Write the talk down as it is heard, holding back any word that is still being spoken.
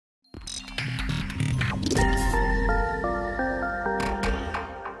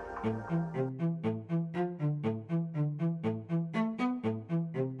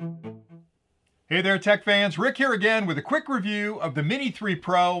Hey there, tech fans. Rick here again with a quick review of the Mini 3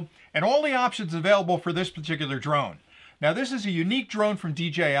 Pro and all the options available for this particular drone. Now, this is a unique drone from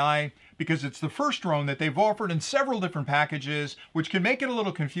DJI because it's the first drone that they've offered in several different packages, which can make it a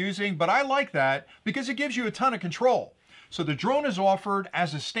little confusing, but I like that because it gives you a ton of control. So the drone is offered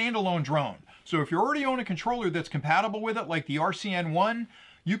as a standalone drone. So if you already own a controller that's compatible with it, like the RCN1,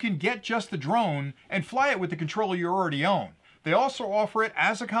 you can get just the drone and fly it with the controller you already own. They also offer it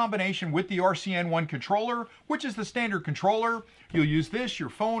as a combination with the RCN1 controller, which is the standard controller. You'll use this, your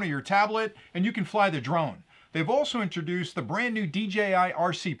phone or your tablet, and you can fly the drone. They've also introduced the brand new DJI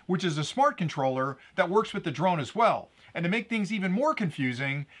RC, which is a smart controller that works with the drone as well. And to make things even more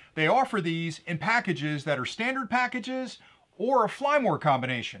confusing, they offer these in packages that are standard packages or a Fly More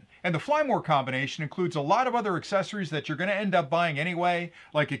combination. And the Fly More combination includes a lot of other accessories that you're going to end up buying anyway,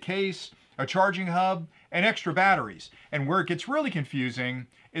 like a case, a charging hub, and extra batteries. And where it gets really confusing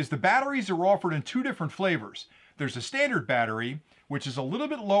is the batteries are offered in two different flavors. There's a standard battery, which is a little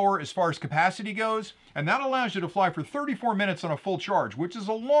bit lower as far as capacity goes, and that allows you to fly for 34 minutes on a full charge, which is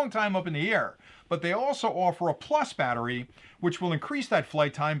a long time up in the air. But they also offer a plus battery, which will increase that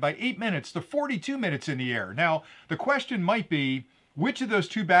flight time by 8 minutes to 42 minutes in the air. Now, the question might be, which of those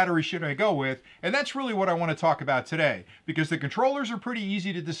two batteries should I go with? And that's really what I want to talk about today, because the controllers are pretty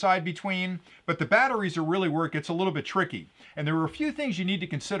easy to decide between, but the batteries are really where it gets a little bit tricky. And there are a few things you need to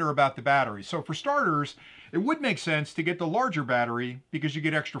consider about the batteries. So for starters, it would make sense to get the larger battery because you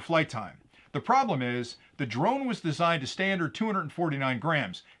get extra flight time. The problem is the drone was designed to stay under 249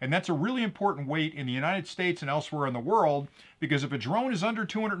 grams, and that's a really important weight in the United States and elsewhere in the world, because if a drone is under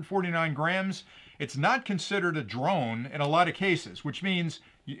 249 grams, it's not considered a drone in a lot of cases, which means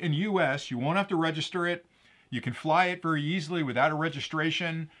in US, you won't have to register it. You can fly it very easily without a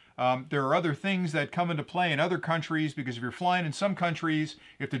registration. There are other things that come into play in other countries, because if you're flying in some countries,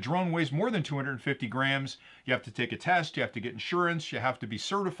 if the drone weighs more than 250 grams, you have to take a test, you have to get insurance, you have to be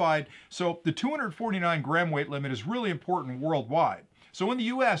certified. So the 249 gram weight limit is really important worldwide. So in the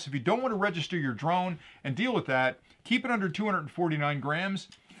US, if you don't want to register your drone and deal with that, keep it under 249 grams.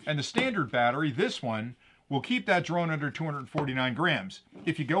 And the standard battery, this one, will keep that drone under 249 grams.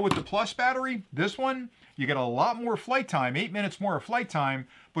 If you go with the plus battery, this one, you get a lot more flight time, 8 minutes more of flight time,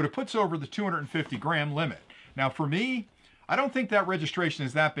 but it puts over the 250 gram limit. Now for me, I don't think that registration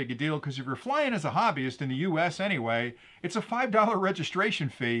is that big a deal, because if you're flying as a hobbyist in the US anyway, it's a $5 registration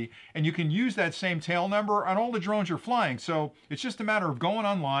fee, and you can use that same tail number on all the drones you're flying. So it's just a matter of going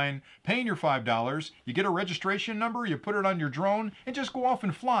online, paying your $5, you get a registration number, you put it on your drone, and just go off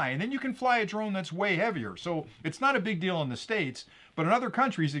and fly. And then you can fly a drone that's way heavier. So it's not a big deal in the States, but in other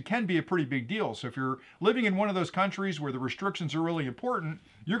countries, it can be a pretty big deal. So if you're living in one of those countries where the restrictions are really important,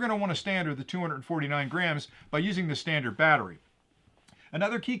 you're going to want to stay under the 249 grams by using the standard battery.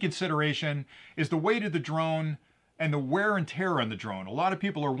 Another key consideration is the weight of the drone and the wear and tear on the drone. A lot of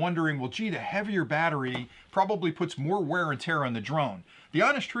people are wondering, well, gee, the heavier battery probably puts more wear and tear on the drone. The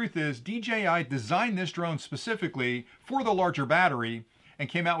honest truth is DJI designed this drone specifically for the larger battery and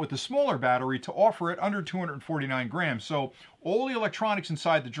came out with a smaller battery to offer it under 249 grams. So all the electronics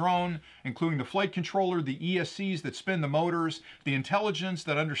inside the drone, including the flight controller, the ESCs that spin the motors, the intelligence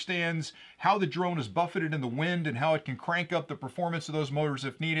that understands how the drone is buffeted in the wind and how it can crank up the performance of those motors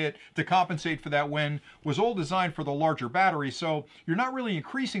if needed to compensate for that wind, was all designed for the larger battery. So you're not really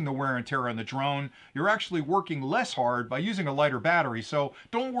increasing the wear and tear on the drone. You're actually working less hard by using a lighter battery. So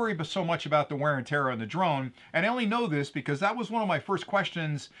don't worry so much about the wear and tear on the drone. And I only know this because that was one of my first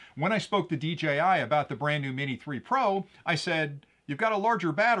questions when I spoke to DJI about the brand new Mini 3 Pro. I said, you've got a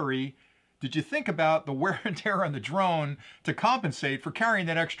larger battery. Did you think about the wear and tear on the drone to compensate for carrying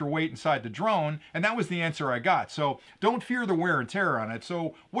that extra weight inside the drone? And that was the answer I got. So don't fear the wear and tear on it.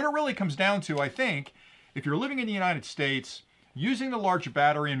 So what it really comes down to, I think, if you're living in the United States, using the larger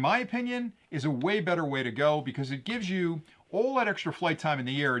battery, in my opinion, is a way better way to go, because it gives you all that extra flight time in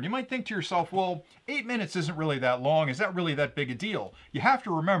the air. And you might think to yourself, well, 8 minutes isn't really that long. Is that really that big a deal? You have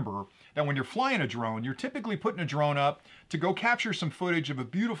to remember that when you're flying a drone, you're typically putting a drone up to go capture some footage of a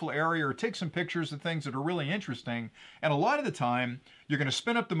beautiful area or take some pictures of things that are really interesting. And a lot of the time, you're going to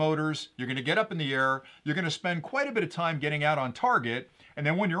spin up the motors, you're going to get up in the air, you're going to spend quite a bit of time getting out on target. And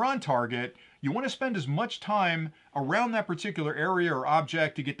then when you're on target, you want to spend as much time around that particular area or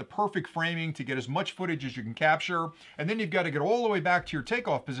object to get the perfect framing, to get as much footage as you can capture. And then you've got to get all the way back to your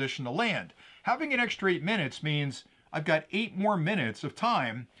takeoff position to land. Having an extra 8 minutes means I've got 8 more minutes of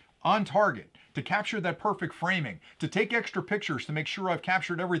time on target. to capture that perfect framing, to take extra pictures to make sure I've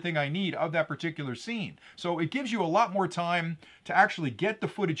captured everything I need of that particular scene. So it gives you a lot more time to actually get the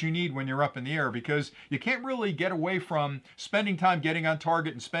footage you need when you're up in the air, because you can't really get away from spending time getting on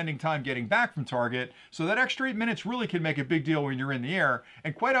target and spending time getting back from target. So that extra 8 minutes really can make a big deal when you're in the air.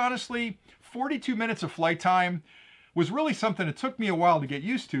 And quite honestly, 42 minutes of flight time was really something that took me a while to get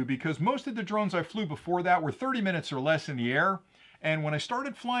used to, because most of the drones I flew before that were 30 minutes or less in the air. And when I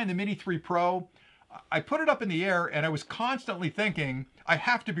started flying the Mini 3 Pro, I put it up in the air and I was constantly thinking, I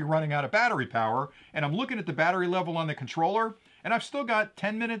have to be running out of battery power. And I'm looking at the battery level on the controller, and I've still got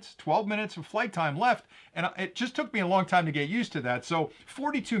 10 minutes, 12 minutes of flight time left. And it just took me a long time to get used to that. So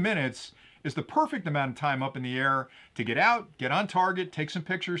 42 minutes is the perfect amount of time up in the air to get out, get on target, take some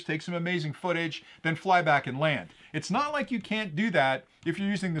pictures, take some amazing footage, then fly back and land. It's not like you can't do that if you're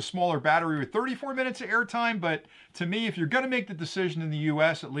using the smaller battery with 34 minutes of airtime, but to me, if you're gonna make the decision in the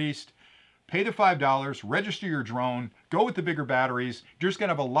US at least, pay the $5, register your drone, go with the bigger batteries. You're just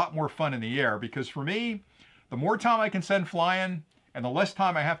gonna have a lot more fun in the air, because for me, the more time I can spend flying, and the less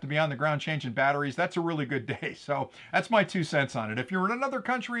time I have to be on the ground changing batteries, that's a really good day. So that's my 2 cents on it. If you're in another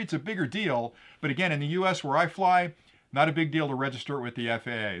country, it's a bigger deal. But again, in the US where I fly, not a big deal to register it with the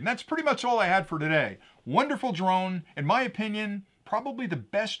FAA. And that's pretty much all I had for today. Wonderful drone. In my opinion, probably the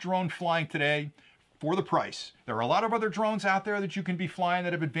best drone flying today for the price. There are a lot of other drones out there that you can be flying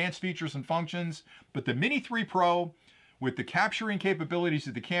that have advanced features and functions, but the Mini 3 Pro, with the capturing capabilities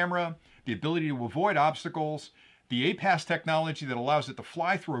of the camera, the ability to avoid obstacles, the APAS technology that allows it to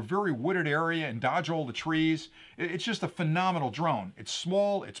fly through a very wooded area and dodge all the trees. It's just a phenomenal drone. It's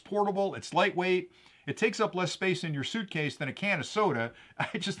small, it's portable, it's lightweight. It takes up less space in your suitcase than a can of soda.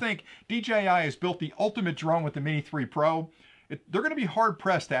 I just think DJI has built the ultimate drone with the Mini 3 Pro. They're going to be hard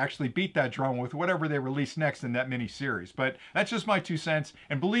pressed to actually beat that drone with whatever they release next in that mini series. But that's just my 2 cents.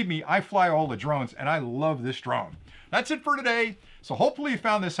 And believe me, I fly all the drones and I love this drone. That's it for today. So hopefully you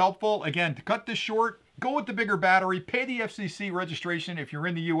found this helpful. Again, to cut this short, go with the bigger battery, pay the FCC registration if you're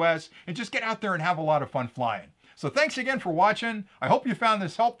in the US, and just get out there and have a lot of fun flying. So thanks again for watching. I hope you found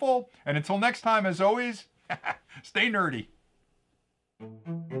this helpful. And until next time, as always, stay nerdy.